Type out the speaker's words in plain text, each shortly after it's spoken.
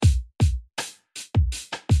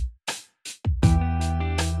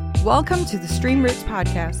Welcome to the Stream Roots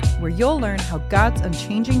podcast, where you'll learn how God's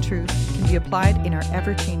unchanging truth can be applied in our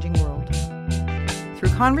ever-changing world. Through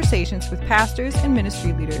conversations with pastors and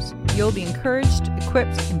ministry leaders, you'll be encouraged,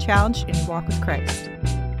 equipped, and challenged in your walk with Christ.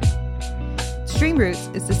 Stream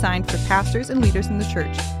Roots is designed for pastors and leaders in the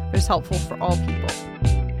church, but is helpful for all people.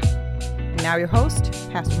 And now your host,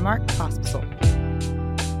 Pastor Mark Pospisil.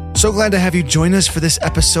 So glad to have you join us for this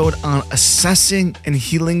episode on Assessing and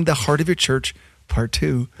Healing the Heart of Your Church, Part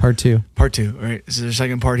 2. Part two. All right, this is the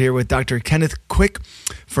second part here with Dr. Kenneth Quick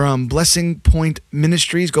from Blessing Point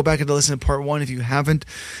Ministries. Go back and listen to Part 1 if you haven't.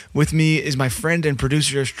 With me is my friend and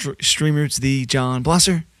producer of Stream Roots, the John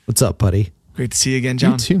Blosser. What's up, buddy? Great to see you again,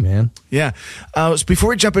 John. You too, man. Yeah. So before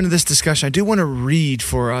we jump into this discussion, I do want to read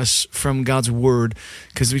for us from God's Word,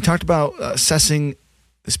 because we talked about assessing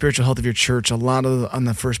the spiritual health of your church a lot on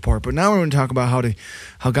the first part, but now we're going to talk about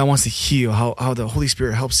how God wants to heal, how the Holy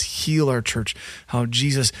Spirit helps heal our church, how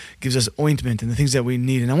Jesus gives us ointment and the things that we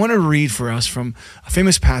need. And I want to read for us from a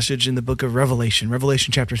famous passage in the book of Revelation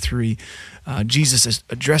chapter 3. Jesus is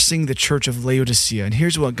addressing the church of Laodicea, and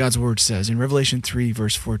here's what God's Word says in Revelation 3,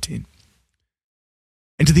 verse 14.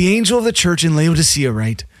 "And to the angel of the church in Laodicea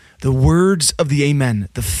write, the words of the Amen,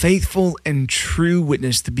 the faithful and true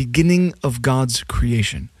witness, the beginning of God's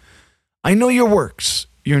creation. I know your works.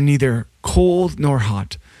 You're neither cold nor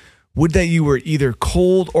hot. Would that you were either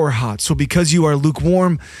cold or hot. So because you are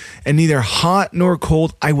lukewarm and neither hot nor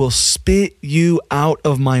cold, I will spit you out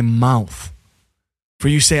of my mouth. For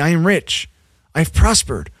you say, I am rich. I've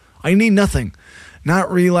prospered. I need nothing.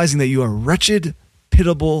 Not realizing that you are wretched,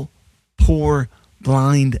 pitiable, poor,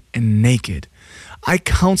 blind, and naked. I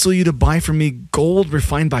counsel you to buy from me gold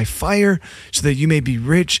refined by fire, so that you may be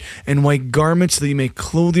rich, and white garments, so that you may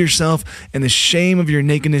clothe yourself, and the shame of your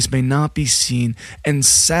nakedness may not be seen, and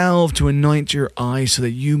salve to anoint your eyes, so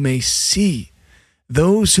that you may see.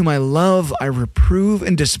 Those whom I love I reprove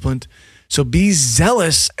and discipline, so be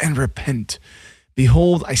zealous and repent.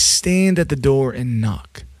 Behold, I stand at the door and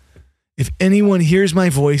knock. If anyone hears my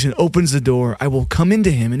voice and opens the door, I will come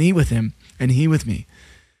into him and eat with him, and he with me.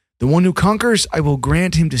 The one who conquers, I will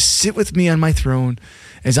grant him to sit with me on my throne,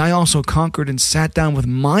 as I also conquered and sat down with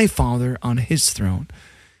my Father on his throne.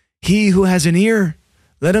 He who has an ear,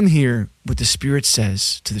 let him hear what the Spirit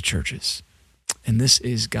says to the churches." And this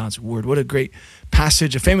is God's Word. What a great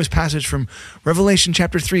passage, a famous passage from Revelation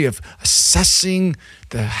chapter 3 of assessing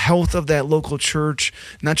the health of that local church,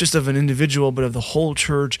 not just of an individual, but of the whole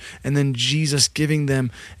church, and then Jesus giving them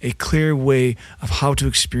a clear way of how to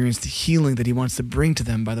experience the healing that he wants to bring to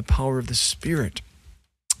them by the power of the Spirit.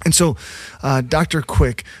 And so, Dr.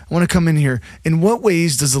 Quick, I want to come in here. In what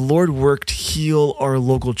ways does the Lord work to heal our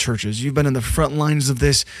local churches? You've been on the front lines of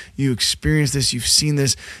this. You experienced this. You've seen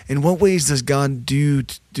this. In what ways does God do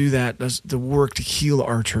that, does the work to heal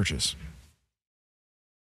our churches?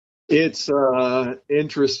 It's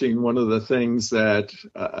interesting. One of the things that,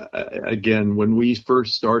 again, when we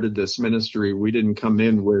first started this ministry, we didn't come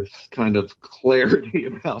in with kind of clarity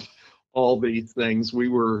about all these things. We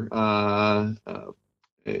were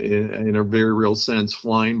in a very real sense,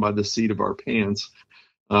 flying by the seat of our pants.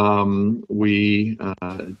 There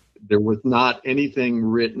was not anything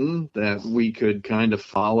written that we could kind of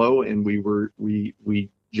follow, and we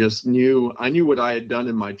just knew. I knew what I had done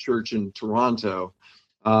in my church in Toronto.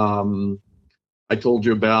 I told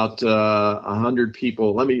you about 100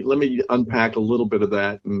 people. Let me unpack a little bit of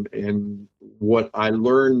that, and what I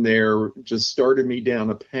learned there just started me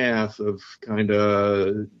down a path of kind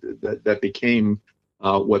of that became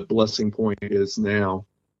what Blessing Point is now.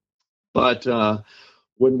 But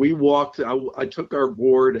when we walked, I took our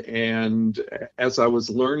board, and as I was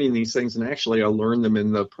learning these things, and actually I learned them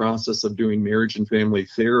in the process of doing marriage and family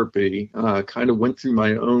therapy, kind of went through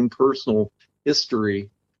my own personal history,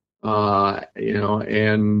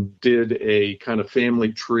 and did a kind of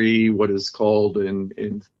family tree, what is called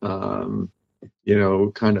in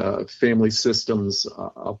kind of family systems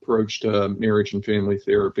approach to marriage and family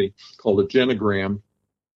therapy called a genogram,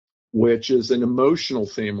 which is an emotional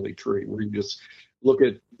family tree where you just look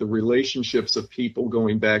at the relationships of people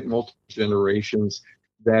going back multiple generations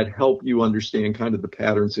that help you understand kind of the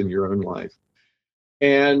patterns in your own life.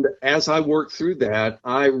 And as I worked through that,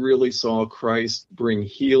 I really saw Christ bring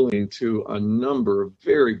healing to a number of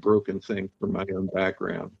very broken things from my own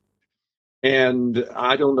background. And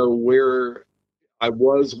I don't know where I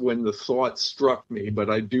was when the thought struck me, but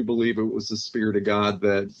I do believe it was the Spirit of God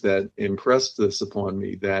that impressed this upon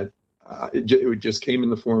me, that it just came in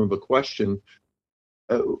the form of a question.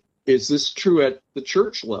 Is this true at the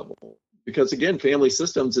church level? Because again, family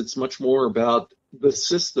systems, it's much more about the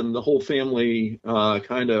system, the whole family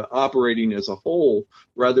kind of operating as a whole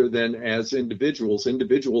rather than as individuals.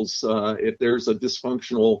 Individuals, if there's a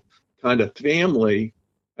dysfunctional kind of family,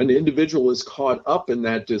 an individual is caught up in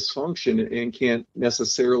that dysfunction and can't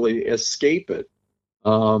necessarily escape it.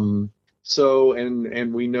 And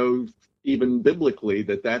we know even biblically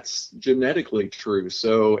that that's genetically true.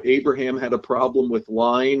 So Abraham had a problem with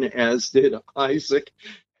lying, as did Isaac,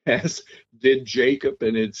 as did Jacob,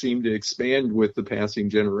 and it seemed to expand with the passing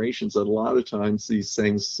generations. That a lot of times these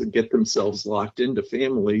things get themselves locked into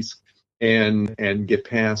families and get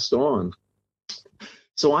passed on.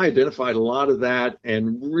 So I identified a lot of that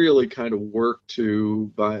and really kind of worked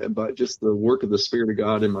by just the work of the Spirit of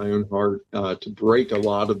God in my own heart to break a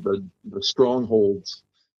lot of the strongholds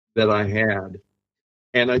that I had.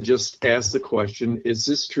 And I just asked the question, is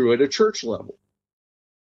this true at a church level?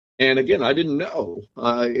 And again, I didn't know,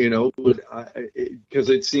 because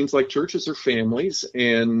it seems like churches are families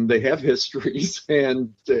and they have histories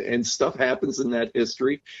and stuff happens in that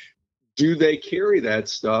history. Do they carry that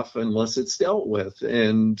stuff unless it's dealt with?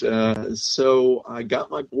 And so I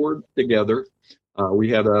got my board together. We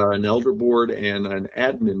had an elder board and an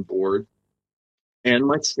admin board and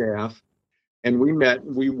my staff. And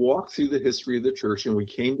we walked through the history of the church, and we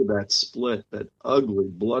came to that split, that ugly,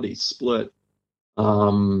 bloody split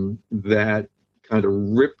that kind of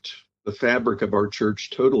ripped the fabric of our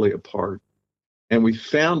church totally apart. And we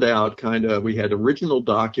found out we had original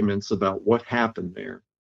documents about what happened there.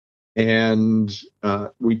 And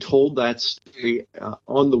we told that story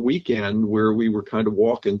on the weekend where we were kind of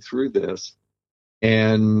walking through this,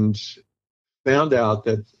 and found out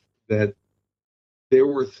that there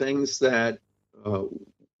were things that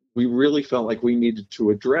we really felt like we needed to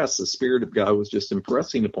address. The Spirit of God was just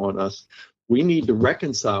impressing upon us. We need to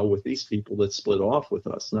reconcile with these people that split off with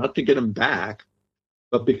us, not to get them back,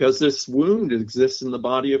 but because this wound exists in the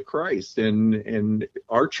body of Christ. And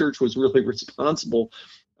our church was really responsible.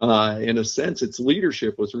 In a sense, its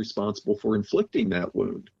leadership was responsible for inflicting that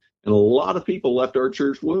wound. And a lot of people left our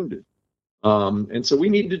church wounded. And so we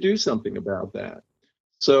need to do something about that.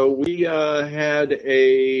 So we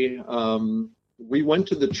we went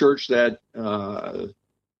to the church that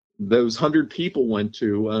those 100 people went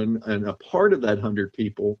to, and a part of that 100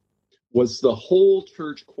 people was the whole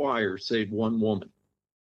church choir, save one woman.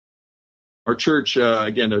 Our church,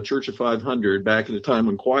 again, a church of 500, back in the time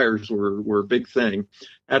when choirs were a big thing,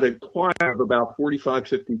 had a choir of about 45,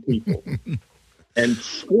 50 people. And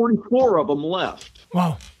 44 of them left.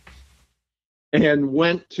 Wow. And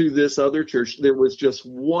went to this other church. There was just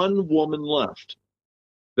one woman left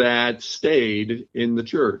that stayed in the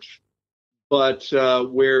church. But just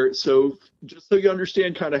so you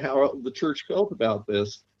understand kind of how the church felt about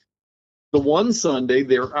this, the one Sunday,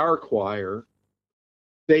 they're our choir.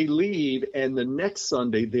 They leave, and the next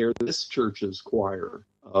Sunday, they're this church's choir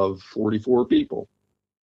of 44 people.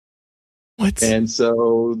 What? And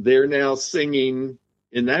so they're now singing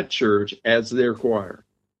in that church as their choir.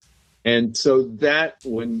 And so that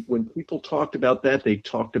when people talked about that, they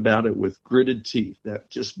talked about it with gritted teeth. That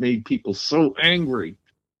just made people so angry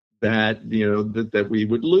that, that we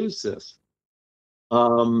would lose this.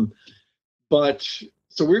 But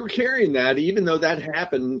so we were carrying that, even though that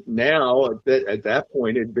happened now, at that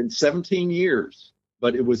point, it had been 17 years,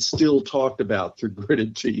 but it was still talked about through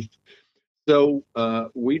gritted teeth. So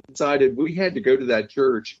we decided we had to go to that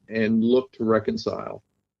church and look to reconcile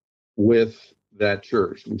with that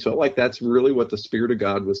church. We felt like that's really what the Spirit of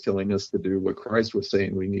God was telling us to do, what Christ was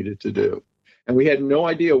saying we needed to do. And we had no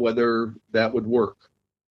idea whether that would work.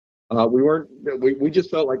 We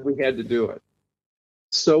just felt like we had to do it.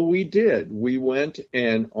 So we did. We went,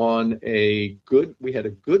 and we had a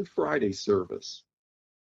Good Friday service.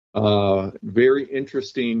 Very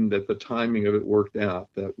interesting that the timing of it worked out,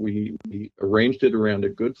 that we arranged it around a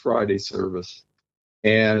Good Friday service.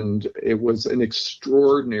 And it was an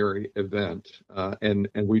extraordinary event. And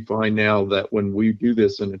we find now that when we do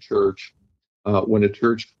this in a church, when a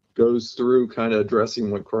church goes through kind of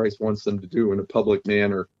addressing what Christ wants them to do in a public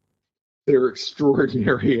manner, they're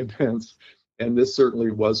extraordinary events. And this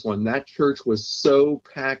certainly was one. That church was so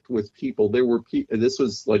packed with people. There were this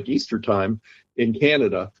was like Easter time in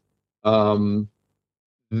Canada.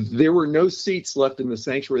 There were no seats left in the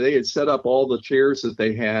sanctuary. They had set up all the chairs that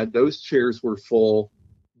they had. Those chairs were full.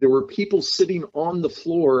 There were people sitting on the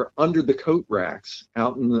floor under the coat racks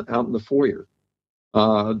out in the foyer.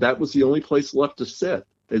 That was the only place left to sit.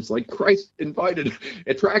 It's like Christ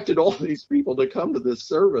attracted all these people to come to this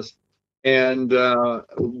service. And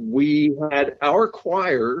we had our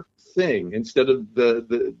choir sing instead of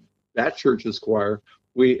that church's choir.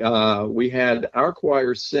 We had our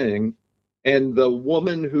choir sing, And the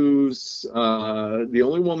woman who's the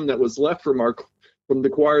only woman that was left from the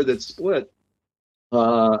choir that split,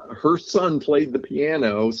 her son played the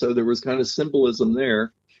piano, so there was kind of symbolism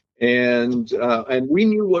there. And we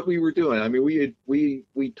knew what we were doing. I mean,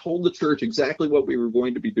 we told the church exactly what we were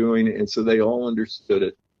going to be doing, and so they all understood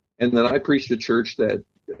it. And then I preached a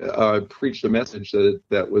message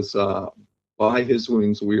that was by his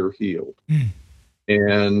wounds we are healed.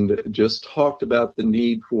 And just talked about the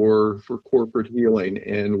need for corporate healing,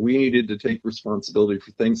 and we needed to take responsibility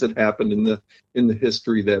for things that happened in the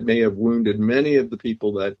history that may have wounded many of the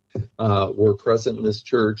people that were present in this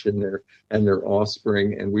church and their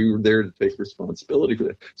offspring, and we were there to take responsibility for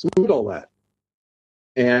that. So we did all that,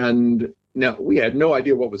 and now we had no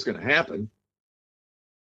idea what was going to happen.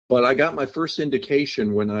 But I got my first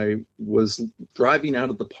indication when I was driving out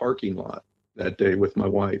of the parking lot that day with my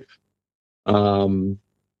wife.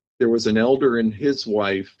 There was an elder and his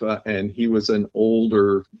wife, and he was an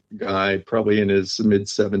older guy, probably in his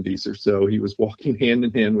mid-70s or so. He was walking hand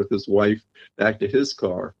in hand with his wife back to his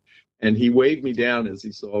car, and he waved me down as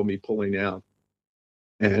he saw me pulling out.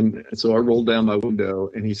 And so I rolled down my window,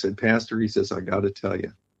 and he said, "Pastor," he says, "I got to tell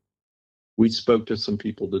you, we spoke to some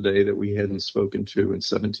people today that we hadn't spoken to in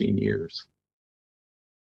 17 years,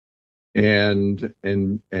 and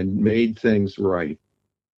made things right."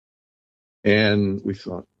 And we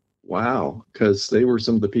thought, wow, because they were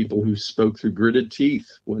some of the people who spoke through gritted teeth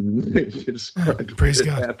when they described Praise what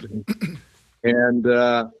God. happened.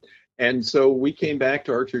 And so we came back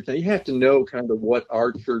to our church. Now you have to know kind of what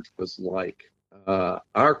our church was like.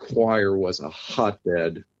 Our choir was a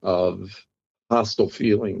hotbed of hostile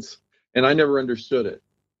feelings, and I never understood it.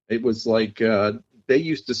 It was like they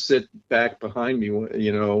used to sit back behind me,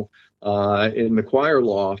 in the choir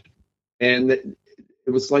loft, and it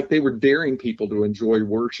was like they were daring people to enjoy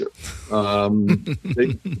worship.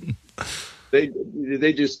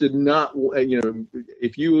 They just did not,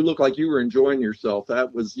 if you look like you were enjoying yourself,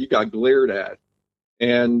 you got glared at.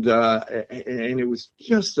 And it was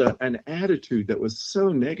just an attitude that was so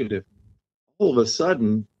negative. All of a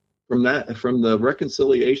sudden, from the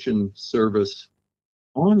reconciliation service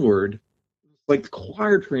onward, like the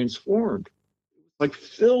choir transformed. Like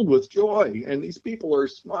filled with joy, and these people are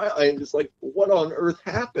smiling. It's like, what on earth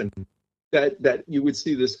happened that you would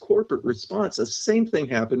see this corporate response? The same thing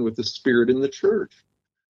happened with the Spirit in the church.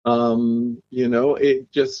 It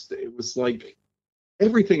was like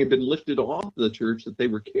everything had been lifted off the church that they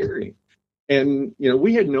were carrying, and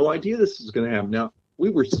we had no idea this was going to happen. Now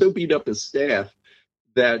we were so beat up as staff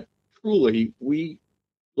that truly we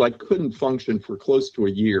couldn't function for close to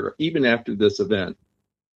a year, even after this event.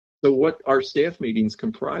 So what our staff meetings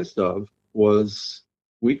comprised of was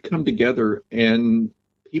we'd come together and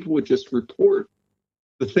people would just report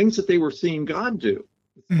the things that they were seeing God do.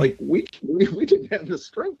 Like we didn't have the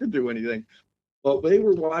strength to do anything, but they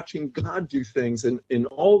were watching God do things in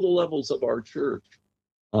all the levels of our church.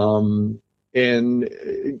 And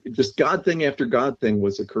just God thing after God thing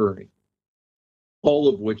was occurring, all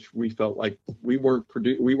of which we felt like we weren't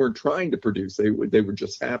trying to produce. They were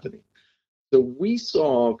just happening. So we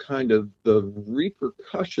saw kind of the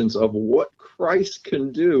repercussions of what Christ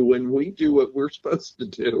can do when we do what we're supposed to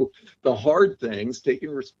do, the hard things, taking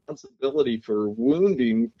responsibility for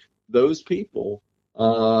wounding those people,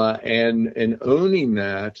 and owning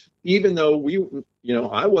that, even though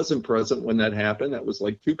I wasn't present when that happened. That was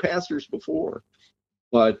like 2 pastors before,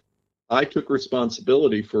 but I took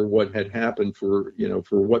responsibility for what had happened, for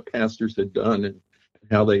what pastors had done and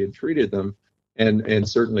how they had treated them. And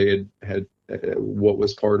certainly had what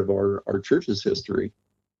was part of our church's history.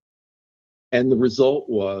 And the result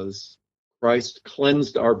was Christ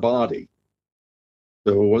cleansed our body.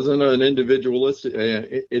 So it wasn't an individualistic,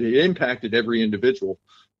 it impacted every individual,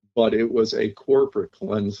 but it was a corporate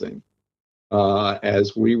cleansing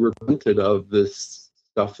as we repented of this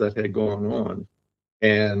stuff that had gone on.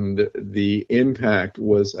 And the impact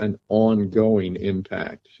was an ongoing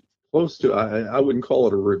impact. Close to, I wouldn't call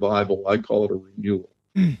it a revival, I'd call it a renewal.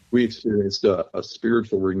 We experienced a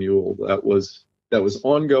spiritual renewal that was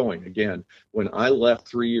ongoing. Again, when I left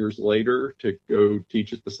 3 years later to go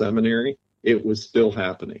teach at the seminary, it was still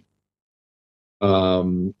happening.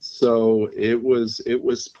 So it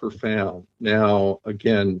was profound. Now,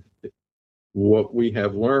 again, what we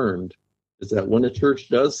have learned is that when a church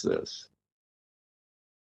does this,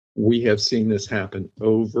 we have seen this happen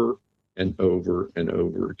over and over and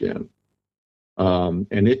over again.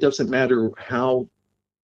 And it doesn't matter how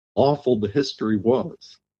awful the history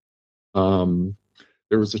was.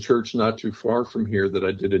 There was a church not too far from here that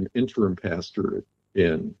I did an interim pastorate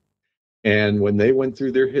in. And when they went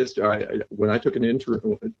through their history, when I took an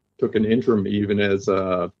interim took an interim even as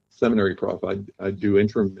a seminary prof. I'd do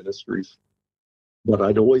interim ministries. But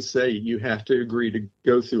I'd always say you have to agree to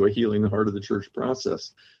go through a healing the heart of the church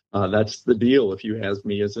process. That's the deal if you have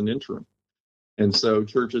me as an interim. And so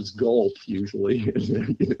churches gulp usually.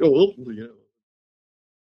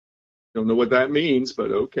 Don't know what that means,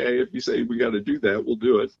 but okay, if you say we got to do that, we'll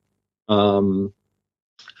do it.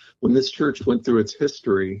 When this church went through its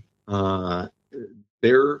history,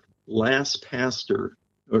 their last pastor,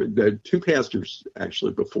 or the two pastors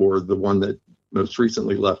actually before the one that most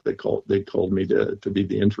recently left, they called me to be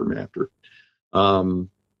the interim after.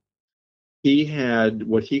 He had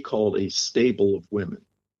what he called a stable of women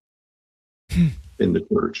in the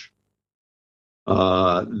church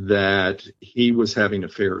that he was having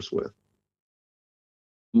affairs with.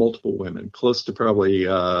 Multiple women, close to probably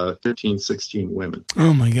 15, 16 women.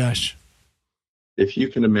 Oh my gosh. If you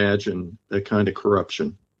can imagine that kind of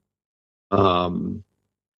corruption. And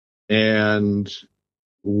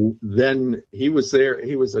then he was there.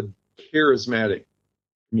 He was a charismatic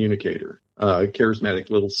communicator, charismatic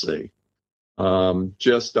little c,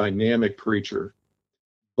 just dynamic preacher,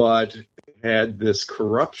 but had this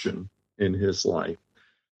corruption in his life.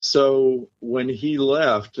 So when he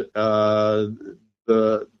left,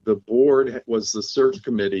 the board was the search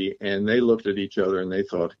committee, and they looked at each other and they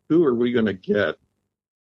thought, who are we going to get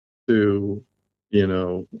to,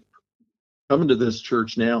 come into this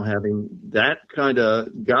church now having that kind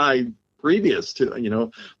of guy previous to,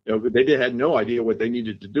 they had no idea what they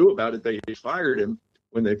needed to do about it. They fired him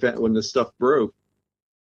when the stuff broke.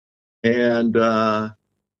 And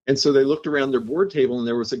so they looked around their board table, and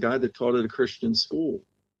there was a guy that taught at a Christian school.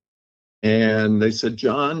 And they said,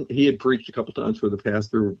 John, he had preached a couple times with the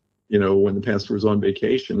pastor, when the pastor was on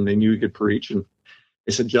vacation. They knew he could preach. And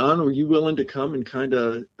they said, John, are you willing to come and kind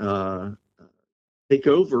of take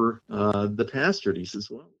over the pastor? And he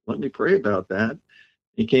says, well, let me pray about that.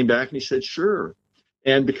 He came back and he said, sure.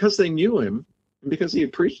 And because they knew him, and because he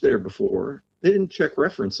had preached there before, they didn't check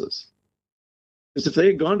references. Because if they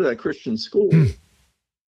had gone to that Christian school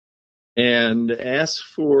and asked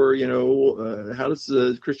for, how does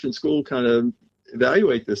the Christian school kind of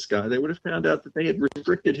evaluate this guy, they would have found out that they had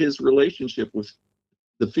restricted his relationship with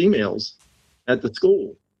the females at the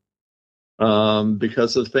school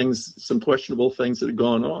because of some questionable things that had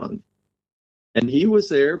gone on. And he was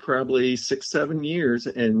there probably 6-7 years,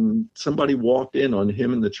 and somebody walked in on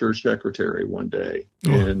him and the church secretary one day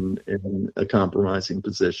in a compromising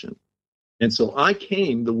position. And so I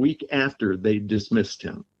came the week after they dismissed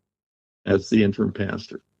him as the interim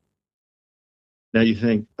pastor. Now you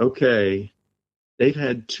think, okay, they've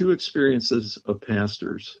had 2 experiences of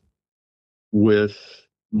pastors with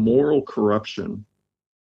moral corruption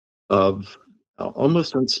of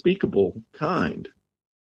almost unspeakable kind.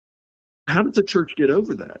 How does the church get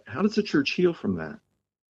over that? How does the church heal from that?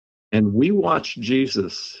 And we watch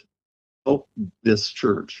Jesus help this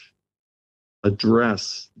church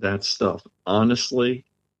address that stuff honestly,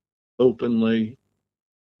 openly.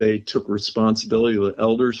 They took responsibility of the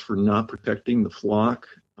elders for not protecting the flock.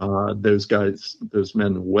 Those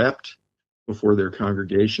men wept before their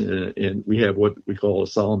congregation, and we have what we call a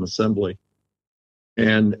solemn assembly,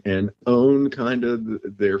 and own kind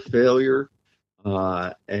of their failure,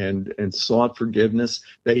 and sought forgiveness.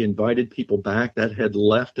 They invited people back that had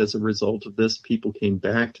left as a result of this. People came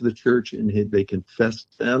back to the church and they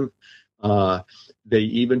confessed them. They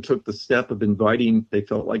even took the step of inviting. They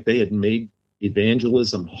felt like they had made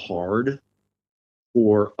evangelism hard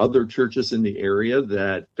for other churches in the area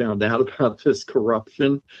that found out about this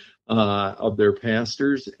corruption of their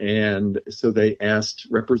pastors. And so they asked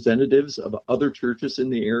representatives of other churches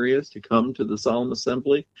in the areas to come to the solemn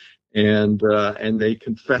assembly, and they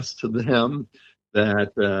confessed to them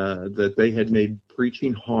that they had made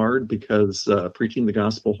preaching hard because preaching the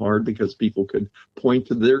gospel hard because people could point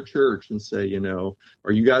to their church and say,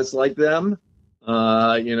 are you guys like them?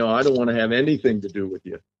 I don't want to have anything to do with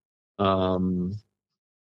you.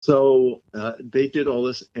 So they did all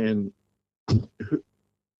this, and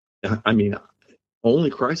only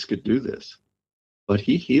Christ could do this, but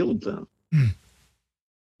he healed them.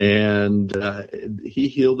 And he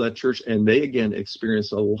healed that church, and they again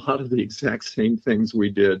experienced a lot of the exact same things we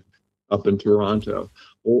did up in Toronto.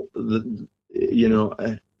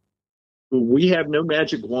 We have no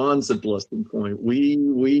magic wands at Blessing Point.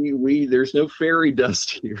 We there's no fairy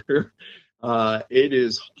dust here. It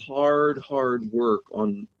is hard work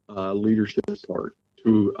on leadership's part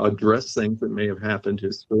to address things that may have happened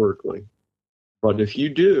historically. But if you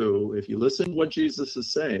listen to what Jesus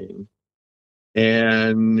is saying,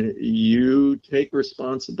 and you take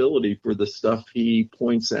responsibility for the stuff he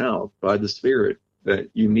points out by the Spirit, that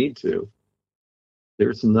you need to,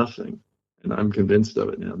 there's nothing, and I'm convinced of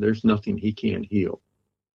it now, there's nothing he can't heal.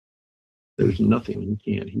 There's nothing he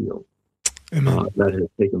can't heal that has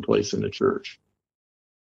taken place in the church.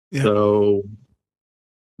 Yeah. So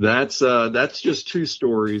that's just two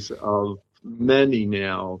stories of many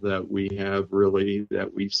now that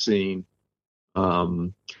we've seen.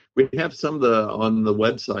 We have some of on the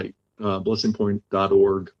website,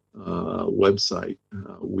 blessingpoint.org website.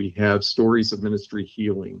 We have stories of ministry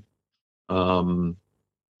healing, a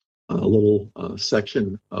little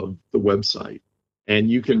section of the website, and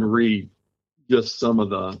you can read just some of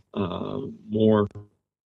the more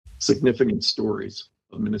significant stories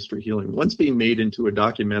of ministry healing. One's being made into a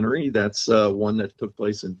documentary. That's one that took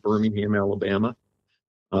place in Birmingham, Alabama,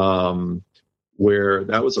 where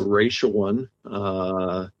that was a racial one.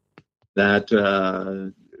 That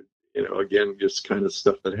again, just kind of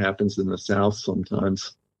stuff that happens in the South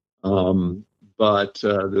sometimes. But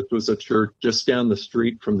this was a church just down the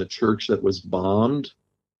street from the church that was bombed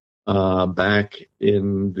back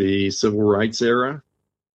in the civil rights era.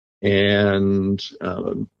 And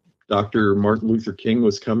Dr. Martin Luther King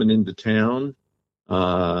was coming into town,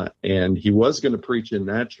 and he was going to preach in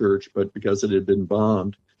that church, but because it had been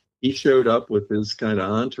bombed, he showed up with his kind of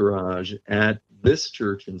entourage at this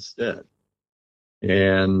church instead.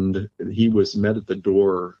 And he was met at the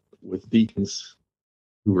door with deacons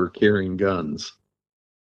who were carrying guns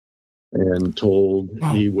and told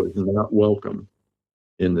he was not welcome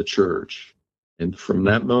in the church. And from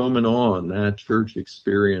that moment on, that church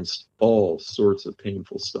experienced all sorts of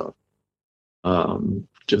painful stuff,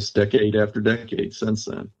 just decade after decade since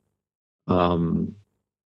then.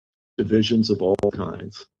 Divisions of all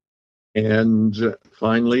kinds. And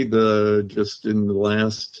finally, just in the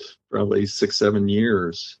last probably 6-7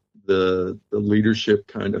 years, the leadership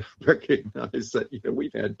kind of recognized that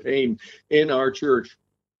we've had pain in our church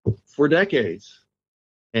for decades,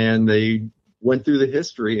 and they went through the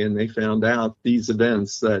history and they found out these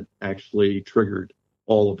events that actually triggered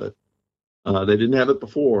all of it. They didn't have it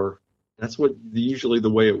before. That's usually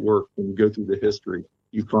the way it worked when you go through the history.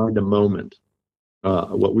 You find a moment,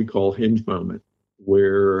 what we call hinge moment,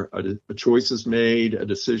 where a choice is made, a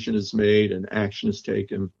decision is made, an action is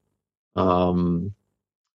taken,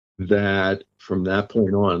 that from that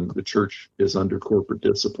point on, the church is under corporate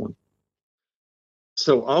discipline.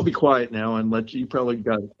 So I'll be quiet now and let you probably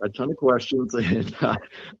got a ton of questions, and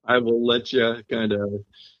I will let you kind of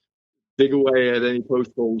dig away at any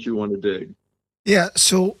post holes you want to dig. Yeah.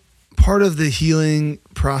 So part of the healing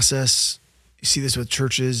process, you see this with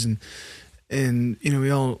churches, and we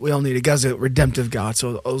all need it. God's a redemptive God,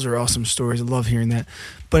 so those are awesome stories. I love hearing that.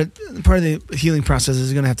 But part of the healing process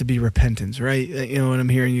is going to have to be repentance, right? What I'm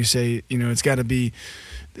hearing you say, it's got to be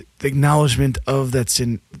the acknowledgement of that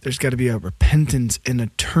sin. There's got to be a repentance and a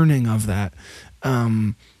turning of that,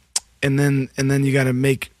 and then you got to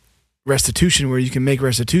make restitution where you can make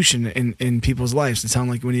restitution in people's lives. It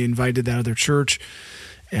sounded like when he invited that other church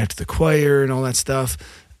after the choir and all that stuff.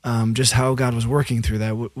 Just how God was working through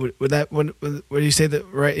that. Would you say that,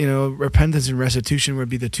 right? Repentance and restitution would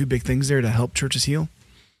be the two big things there to help churches heal?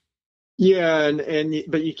 Yeah,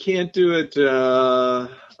 but you can't do it.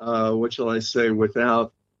 What shall I say?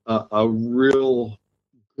 Without a real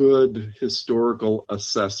good historical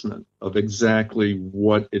assessment of exactly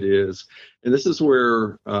what it is, and this is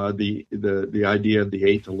where the idea of the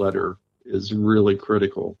eighth letter is really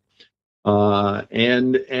critical.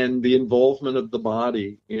 And the involvement of the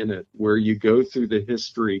body in it, where you go through the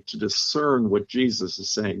history to discern what Jesus is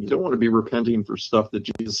saying. You don't want to be repenting for stuff that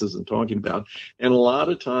Jesus isn't talking about. And a lot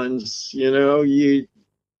of times,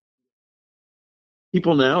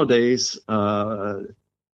 people nowadays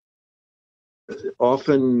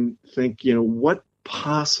often think, what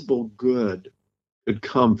possible good could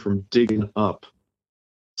come from digging up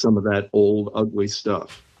some of that old, ugly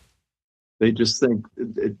stuff. They just think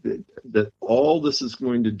that all this is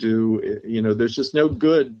going to do, there's just no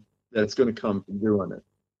good that's going to come from doing it.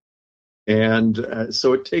 And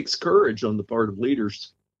so it takes courage on the part of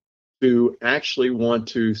leaders to actually want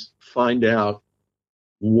to find out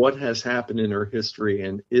what has happened in our history,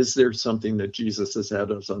 and is there something that Jesus has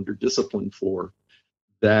had us under discipline for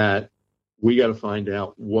that we got to find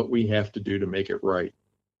out what we have to do to make it right.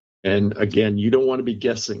 And again, you don't want to be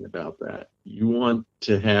guessing about that. You want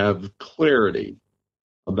to have clarity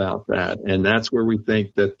about that. And that's where we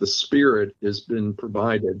think that the Spirit has been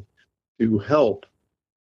provided to help.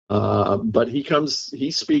 But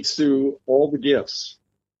he speaks through all the gifts.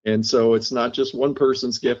 And so it's not just one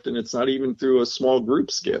person's gift, and it's not even through a small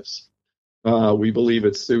group's gifts. We believe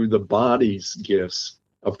it's through the body's gifts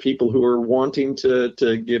of people who are wanting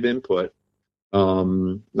to give input.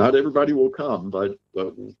 Not everybody will come, but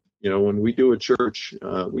when we do a church,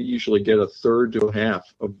 we usually get a third to a half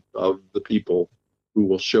of the people who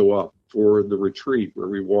will show up for the retreat where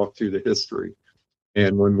we walk through the history.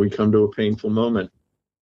 And when we come to a painful moment,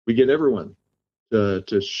 we get everyone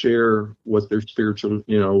to share what their spiritual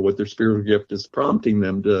gift is prompting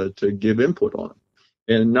them to give input on.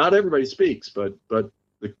 And not everybody speaks, but the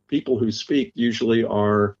people who speak usually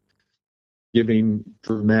are giving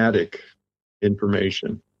dramatic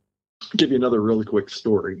information. I'll give you another really quick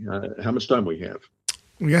story. How much time we have?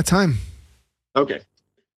 We got time. Okay.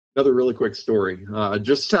 Another really quick story.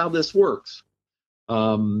 Just how this works.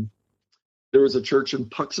 There was a church in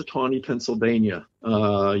Puxatawney, Pennsylvania.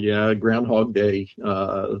 Groundhog Day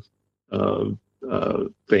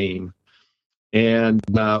fame. And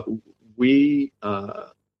we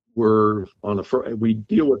we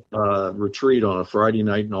deal with retreat on a Friday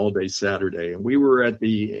night and all day Saturday. And we were at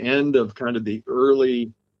the end of kind of the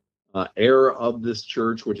early era of this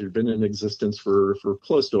church, which had been in existence for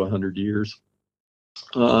close to 100 years.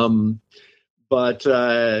 But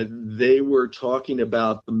they were talking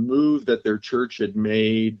about the move that their church had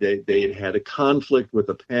made. They had had a conflict with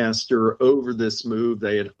a pastor over this move.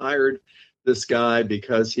 They had hired this guy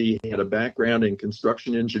because he had a background in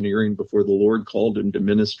construction engineering before the Lord called him to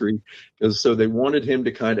ministry. So they wanted him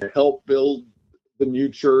to kind of help build the new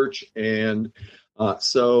church. And but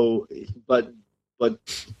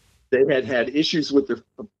they had issues with their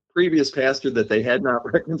previous pastor that they had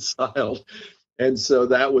not reconciled. And so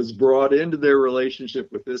that was brought into their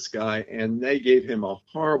relationship with this guy, and they gave him a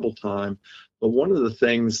horrible time. But one of the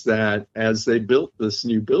things that, as they built this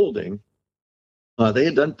new building, they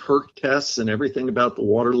had done perk tests and everything about the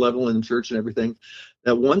water level in the church and everything,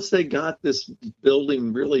 that once they got this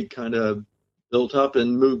building really kind of built up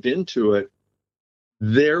and moved into it,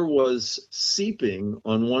 there was seeping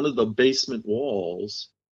on one of the basement walls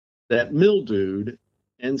that mildewed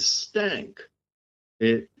and stank.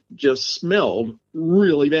 It just smelled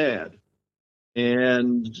really bad.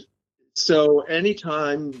 And so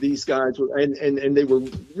anytime these guys were, and they were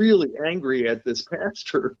really angry at this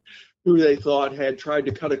pastor who they thought had tried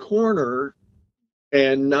to cut a corner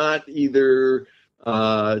and not either,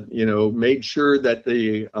 made sure that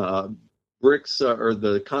the bricks or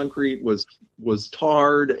the concrete was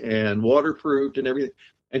tarred and waterproofed and everything.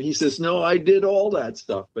 And he says, no, I did all that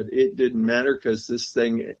stuff, but it didn't matter because this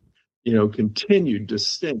thing continued to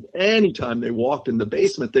stink. Anytime they walked in the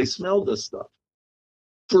basement, they smelled this stuff.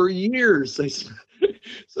 For years,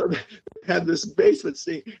 so they had this basement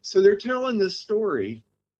stink. So they're telling this story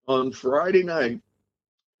on Friday night.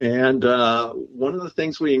 And one of the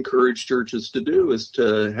things we encourage churches to do is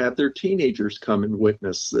to have their teenagers come and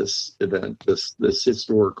witness this event, this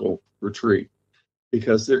historical retreat,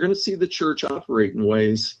 because they're going to see the church operate in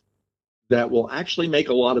ways that will actually make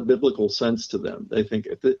a lot of biblical sense to them. They think,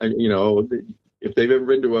 if they've ever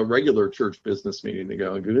been to a regular church business meeting, they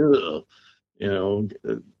go,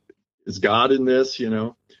 is God in this?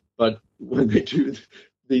 But when they do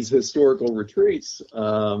these historical retreats,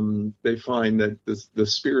 they find that the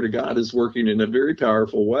Spirit of God is working in a very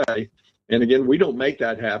powerful way. And again, we don't make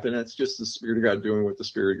that happen. That's just the Spirit of God doing what the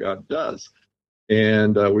Spirit of God does.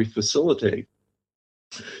 And we facilitate.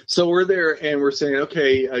 So we're there and we're saying,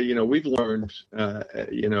 okay, we've learned, kind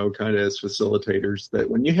of as facilitators, that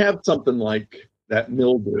when you have something like that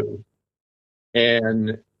mildew,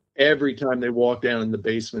 and every time they walk down in the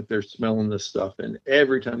basement, they're smelling this stuff, and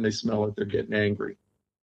every time they smell it, they're getting angry.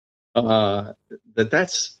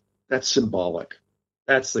 That's symbolic.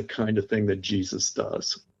 That's the kind of thing that Jesus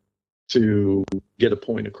does to get a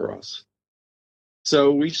point across.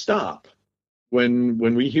 So we stop. When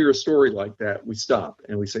we hear a story like that, we stop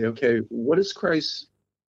and we say, okay, what is Christ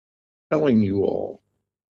telling you all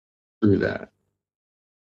through that?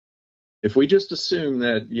 If we just assume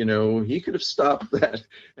that, he could have stopped that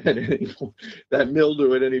at any point, that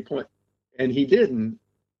mildew at any point, and he didn't,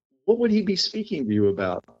 what would he be speaking to you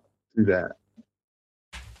about through that?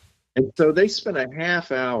 And so they spent a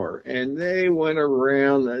half hour and they went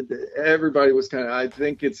around. Everybody was kind of, I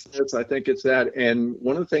think it's this, I think it's that. And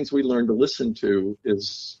one of the things we learned to listen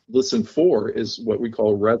for is what we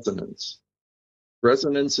call resonance.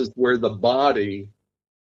 Resonance is where the body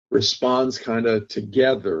responds kind of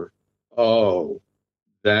together. Oh,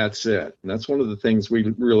 that's it. And that's one of the things we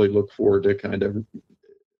really look for to kind of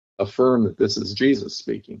affirm that this is Jesus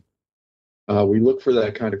speaking. We look for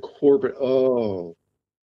that kind of corporate,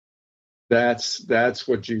 That's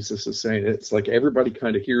what Jesus is saying. It's like everybody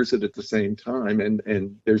kind of hears it at the same time,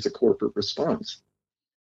 and there's a corporate response.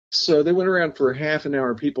 So they went around for half an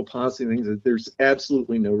hour, people pausing things, that there's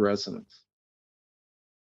absolutely no resonance.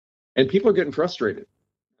 And people are getting frustrated.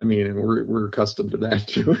 I mean, and we're accustomed to that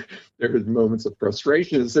too. There are moments of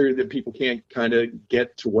frustration that people can't kind of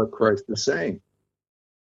get to what Christ is saying.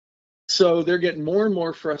 So they're getting more and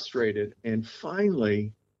more frustrated. And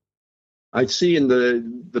finally, I see in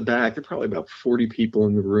the back, there are probably about 40 people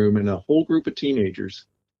in the room and a whole group of teenagers.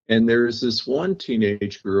 And there's this one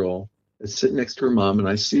teenage girl that's sitting next to her mom, and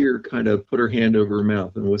I see her kind of put her hand over her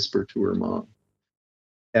mouth and whisper to her mom.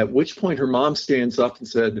 At which point her mom stands up and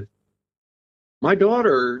said, "My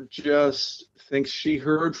daughter just thinks she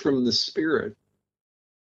heard from the Spirit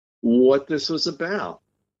what this was about."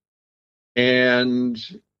 And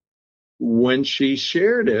when she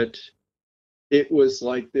shared it, it was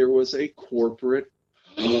like there was a corporate,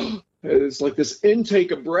 it's like this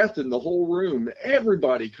intake of breath in the whole room.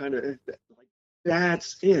 Everybody kind of, like,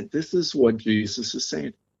 that's it. This is what Jesus is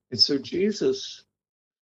saying. And so Jesus,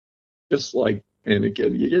 just like, and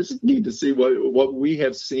again, you just need to see what we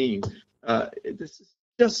have seen. This is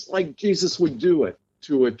just like Jesus would do it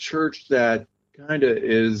to a church that kind of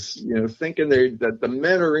is, thinking that the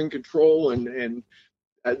men are in control and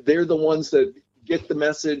they're the ones that get the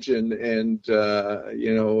message and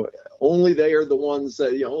only they are the ones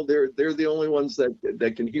that, they're the only ones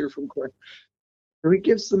that can hear from Christ. So he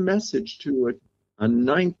gives the message to a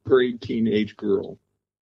ninth grade teenage girl.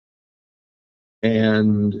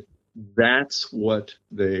 And that's what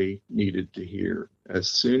they needed to hear. As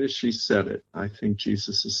soon as she said it, I think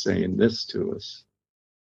Jesus is saying this to us.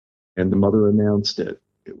 And the mother announced it.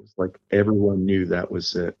 It was like everyone knew that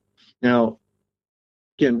was it. Now,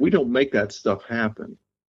 again, we don't make that stuff happen.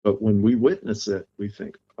 But when we witness it, we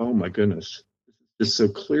think, oh my goodness, this is so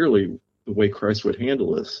clearly the way Christ would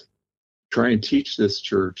handle this. Try and teach this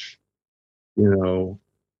church,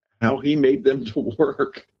 how he made them to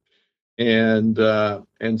work. And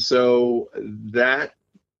so that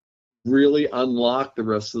really unlocked the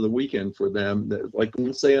rest of the weekend for them. Like,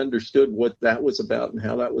 once they understood what that was about and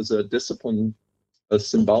how that was a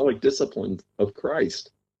symbolic discipline of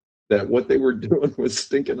Christ, that what they were doing was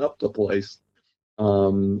stinking up the place,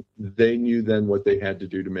 they knew then what they had to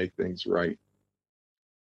do to make things right.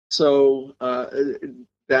 So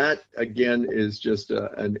that, again, is just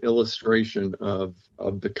an illustration of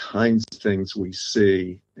the kinds of things we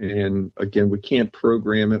see. And again, we can't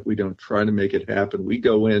program it. We don't try to make it happen. We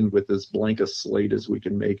go in with as blank a slate as we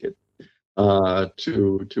can make it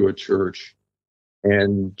to a church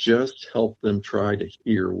and just help them try to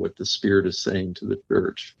hear what the Spirit is saying to the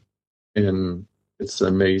church. And it's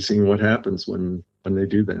amazing what happens when they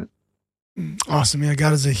do that. Awesome. Yeah,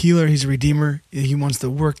 God is a healer. He's a redeemer. He wants to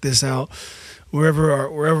work this out wherever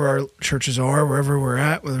our churches are, wherever we're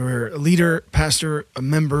at, whether we're a leader, pastor, a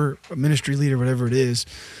member, a ministry leader, whatever it is.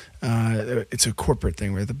 It's a corporate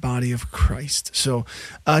thing. We're the body of Christ. So,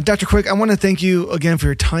 Dr. Quick, I want to thank you again for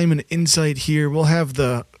your time and insight here. We'll have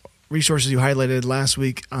the resources you highlighted last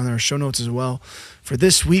week on our show notes as well for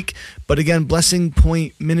this week. But again, Blessing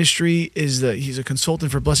Point Ministry he's a consultant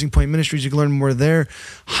for Blessing Point Ministries. You can learn more there.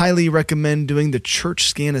 Highly recommend doing the church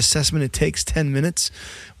scan assessment. It takes 10 minutes,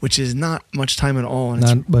 which is not much time at all. And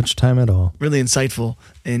not much time at all. Really insightful,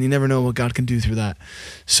 and you never know what God can do through that.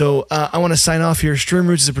 So I want to sign off here. Stream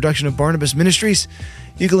Roots is a production of Barnabas Ministries.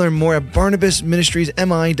 You can learn more at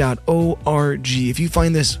barnabasministriesmi.org. If you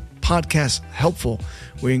find this podcast helpful,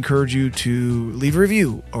 we encourage you to leave a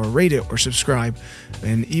review or rate it or subscribe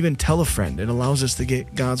and even tell a friend. It allows us to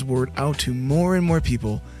get God's word out to more and more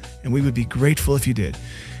people, and we would be grateful if you did.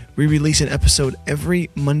 We release an episode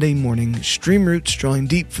every Monday morning. Stream Roots, drawing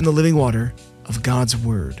deep from the living water of God's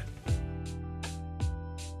word.